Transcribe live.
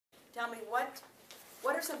tell me what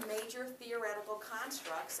are some major theoretical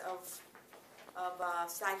constructs of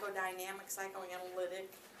psychodynamic,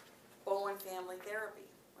 psychoanalytic, Bowen family therapy?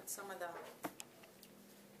 What's some of the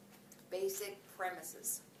basic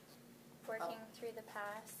premises? Working through the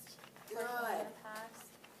past. Good. Working in the past.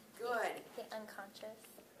 Good. The unconscious.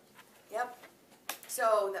 Yep.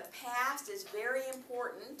 So the past is very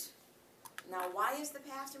important. Now, why is the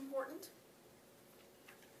past important?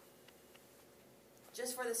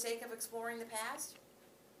 Just for the sake of exploring the past?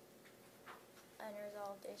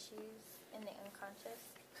 Unresolved issues in the unconscious.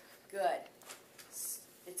 Good.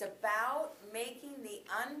 It's about making the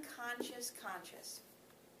unconscious conscious.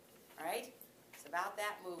 All right? It's about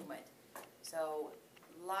that movement. So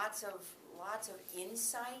lots of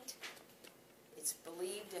insight. It's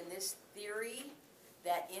believed in this theory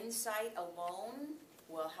that insight alone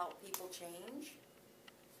will help people change,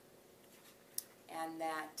 and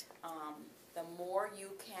that the more you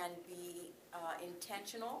can be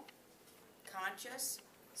intentional, conscious,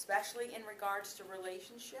 especially in regards to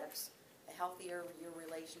relationships, the healthier your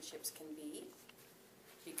relationships can be,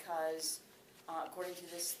 because according to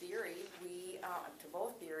this theory, to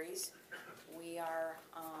both theories,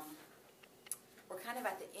 we're kind of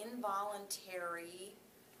at the involuntary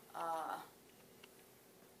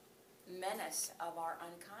menace of our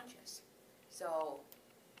unconscious. So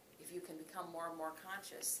if you can become more and more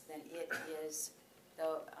conscious, then it is,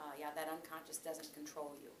 that unconscious doesn't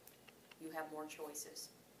control you. You have more choices,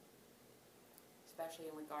 especially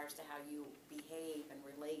in regards to how you behave and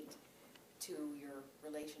relate to your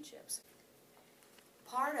relationships.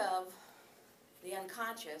 Part of the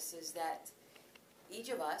unconscious is that each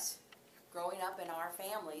of us, growing up in our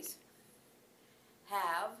families,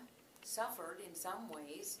 have suffered in some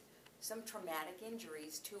ways some traumatic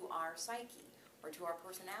injuries to our psyche or to our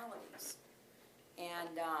personalities.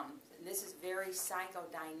 And this is very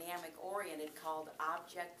psychodynamic oriented, called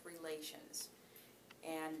object relations.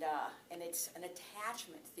 And it's an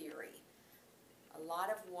attachment theory. A lot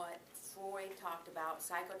of what Freud talked about,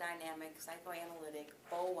 psychodynamic, psychoanalytic,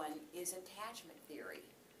 Bowen, is attachment theory.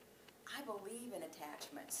 I believe in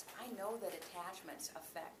attachments. I know that attachments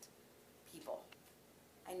affect people.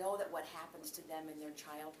 I know that what happens to them in their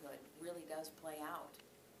childhood really does play out.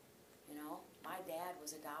 You know, my dad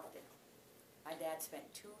was adopted. My dad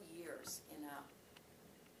spent 2 years in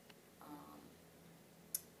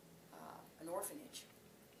an orphanage,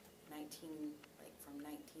 from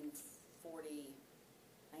 1930,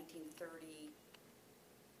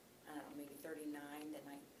 I don't know, maybe 39 to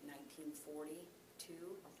 1942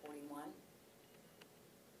 or 41.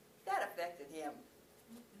 That affected him,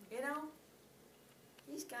 you know?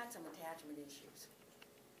 He's got some attachment issues.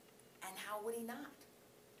 And how would he not?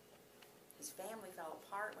 His family fell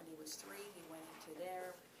apart when he was 3. He went into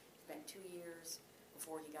there, spent 2 years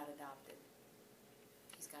before he got adopted.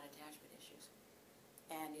 He's got attachment issues.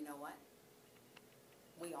 And you know what?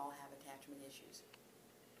 We all have attachment issues.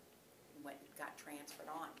 What got transferred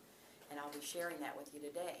on. And I'll be sharing that with you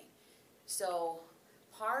today. So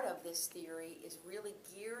part of this theory is really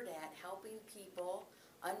geared at helping people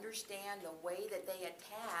understand the way that they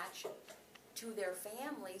attach to their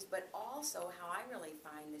families, but also how I really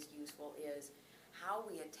find this useful is how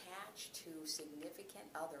we attach to significant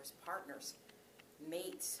others, partners,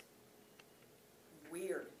 mates.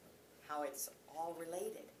 Weird how it's all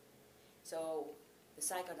related. So the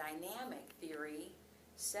psychodynamic theory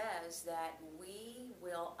says that we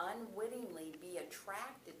will unwittingly be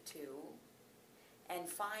attracted to and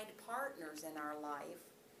find partners in our life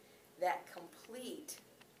that complete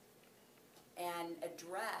and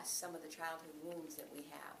address some of the childhood wounds that we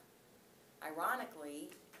have.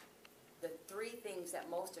 Ironically, the 3 things that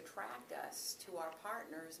most attract us to our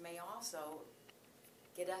partners may also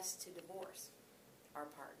get us to divorce our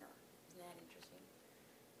partner. Isn't that interesting?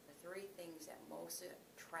 The 3 things that most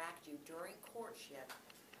attract you during courtship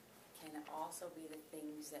can also be the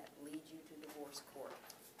things that lead you to divorce court.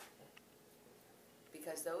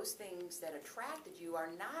 Because those things that attracted you are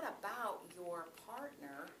not about your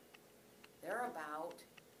partner. They're about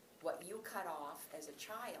what you cut off as a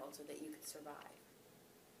child so that you could survive.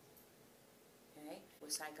 Okay? With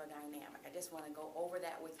psychodynamic. I just want to go over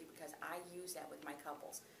that with you because I use that with my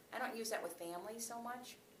couples. I don't use that with families so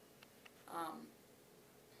much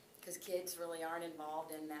because kids really aren't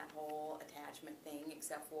involved in that whole attachment thing,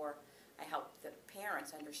 except for I help the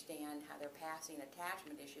parents understand how they're passing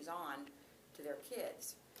attachment issues on to their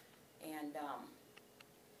kids. And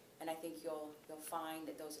I think you'll find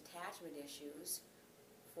that those attachment issues,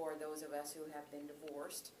 for those of us who have been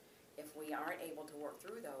divorced, if we aren't able to work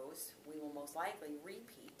through those, we will most likely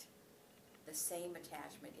repeat the same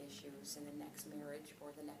attachment issues in the next marriage or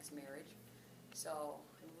the next marriage. So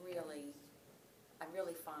I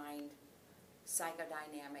really find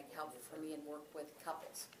psychodynamic helpful for me and work with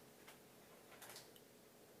couples.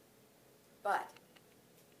 But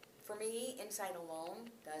for me, Insight alone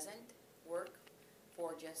doesn't work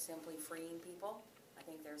for just simply freeing people. I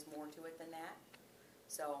think there's more to it than that.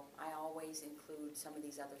 So I always include some of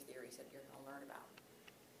these other theories that you're going to learn about.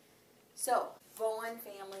 So, Bowen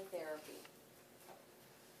family therapy.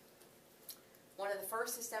 One of the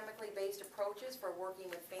first systemically based approaches for working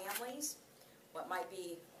with families. What might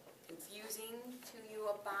be confusing to you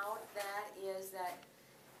about that is that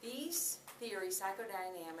these theories,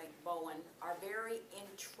 psychodynamic, Bowen, are very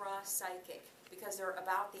intra-psychic because they're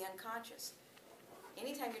about the unconscious.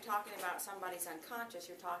 Anytime you're talking about somebody's unconscious,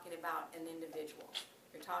 you're talking about an individual.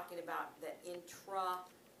 You're talking about the intra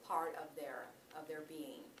part of their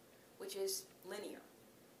being, which is linear,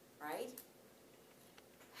 right?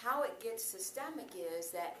 How it gets systemic is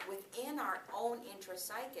that within our own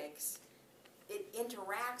intrapsychics, it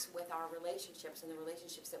interacts with our relationships and the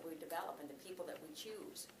relationships that we develop and the people that we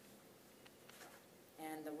choose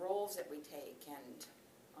and the roles that we take and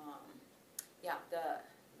the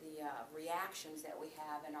reactions that we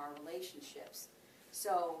have in our relationships.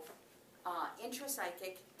 So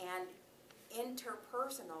intrapsychic and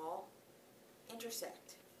interpersonal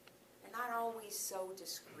intersect. They're not always so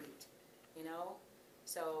discrete, you know?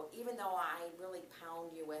 So even though I really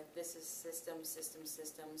pound you with this is systems,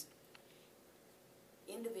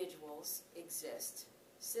 individuals exist,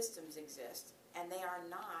 systems exist, and they are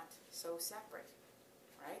not so separate,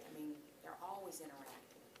 right? I mean, they're always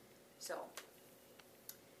interacting. So,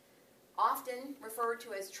 often referred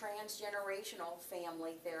to as transgenerational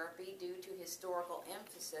family therapy due to historical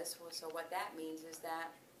emphasis. Well, so what that means is that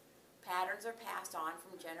patterns are passed on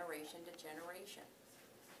from generation to generation.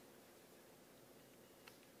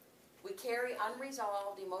 We carry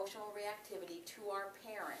unresolved emotional reactivity to our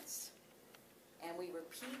parents, and we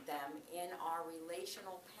repeat them in our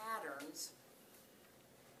relational patterns,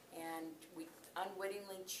 and we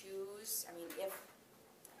unwittingly choose. I mean, if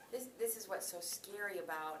this is what's so scary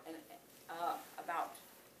about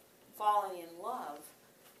falling in love.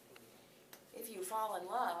 If you fall in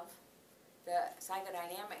love, the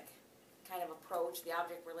psychodynamic kind of approach, the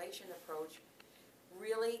object relation approach,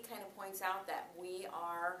 really kind of points out that we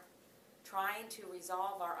are trying to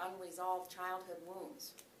resolve our unresolved childhood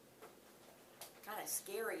wounds. Kind of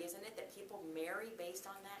scary, isn't it, that people marry based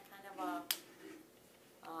on that kind of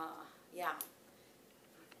yeah.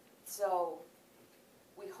 So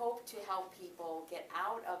we hope to help people get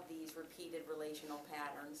out of these repeated relational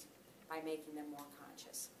patterns by making them more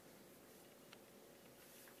conscious.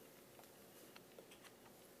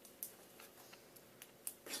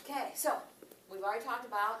 Okay, so we've already talked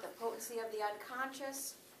about the potency of the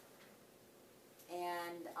unconscious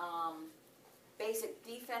and basic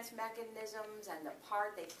defense mechanisms and the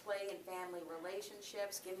part they play in family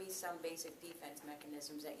relationships. Give me some basic defense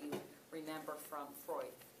mechanisms that you remember from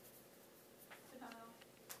Freud. Denial.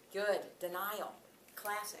 Good. Denial.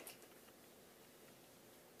 Classic.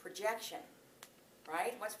 Projection.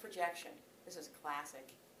 Right? What's projection? This is classic.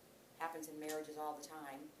 Happens in marriages all the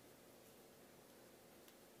time.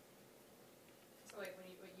 So like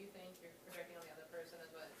what you think you're projecting on the other person is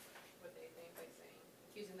what they think, like saying,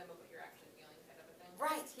 accusing them of what you're actually feeling kind of a thing.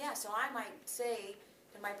 Right, yeah, so I might say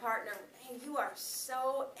to my partner, hey, you are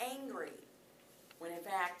so angry. When in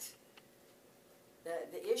fact,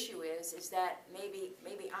 the issue is that maybe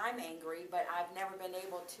I'm angry, but I've never been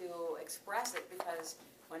able to express it because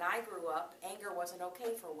when I grew up, anger wasn't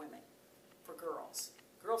okay for women, for girls.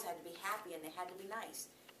 Girls had to be happy and they had to be nice.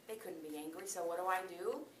 They couldn't be angry, so what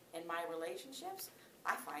do? In my relationships,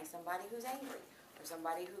 I find somebody who's angry, or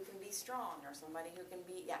somebody who can be strong, or somebody who can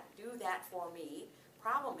be, do that for me.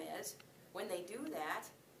 Problem is, when they do that,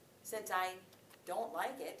 since I don't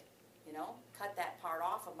like it, cut that part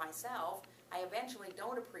off of myself, I eventually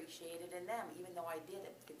don't appreciate it in them, even though I did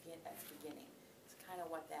it at the beginning. It's kind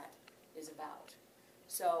of what that is about.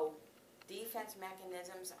 So, defense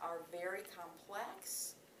mechanisms are very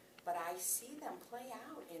complex, but I see them play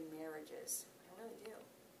out in marriages. I really do.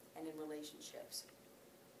 And in relationships.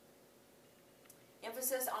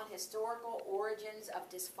 Emphasis on historical origins of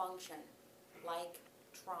dysfunction, like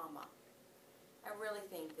trauma. I really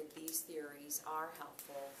think that these theories are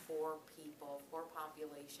helpful for people, for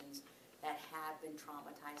populations that have been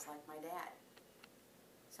traumatized like my dad.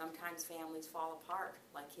 Sometimes families fall apart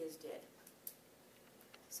like his did.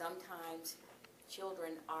 Sometimes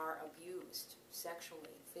children are abused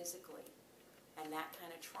sexually, physically, and that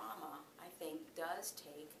kind of trauma, I think, does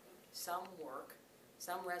take some work,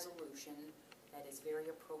 some resolution, that is very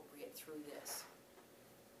appropriate through this.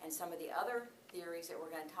 And some of the other theories that we're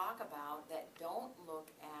going to talk about that don't look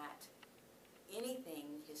at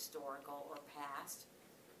anything historical or past,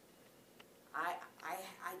 I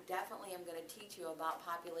definitely am going to teach you about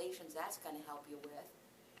populations. That's going to help you with.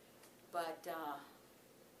 But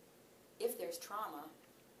if there's trauma,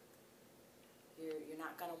 you're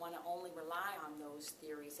not going to want to only rely on those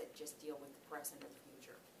theories that just deal with the present or the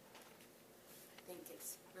future. I think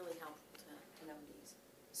it's really helpful to know these.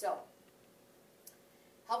 So,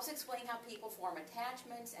 helps explain how people form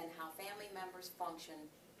attachments and how family members function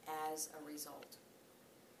as a result.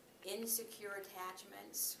 Insecure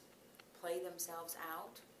attachments play themselves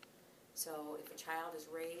out. So if a child is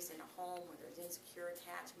raised in a home where there's insecure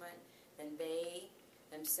attachment, then they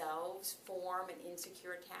themselves form an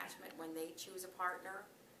insecure attachment when they choose a partner,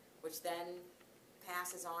 which then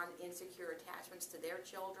passes on insecure attachments to their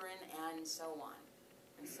children, and so on,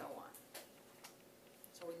 and so on.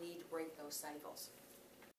 So we need to break those cycles.